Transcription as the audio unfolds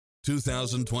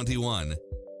2021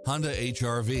 Honda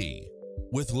HR-V.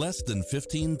 With less than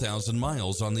 15,000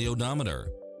 miles on the odometer,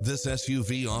 this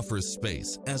SUV offers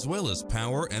space as well as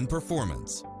power and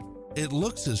performance. It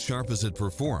looks as sharp as it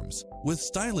performs, with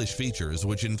stylish features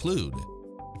which include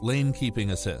lane keeping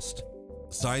assist,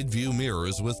 side view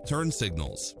mirrors with turn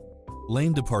signals,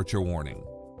 lane departure warning,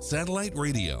 satellite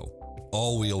radio,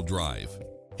 all-wheel drive,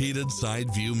 heated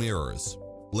side view mirrors,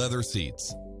 leather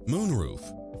seats, moonroof,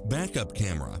 backup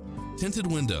camera, tinted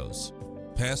windows,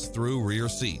 pass-through rear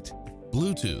seat,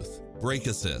 Bluetooth, brake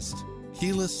assist,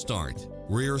 keyless start,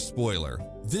 rear spoiler.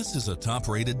 This is a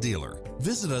top-rated dealer.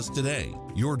 Visit us today.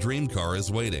 Your dream car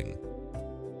is waiting.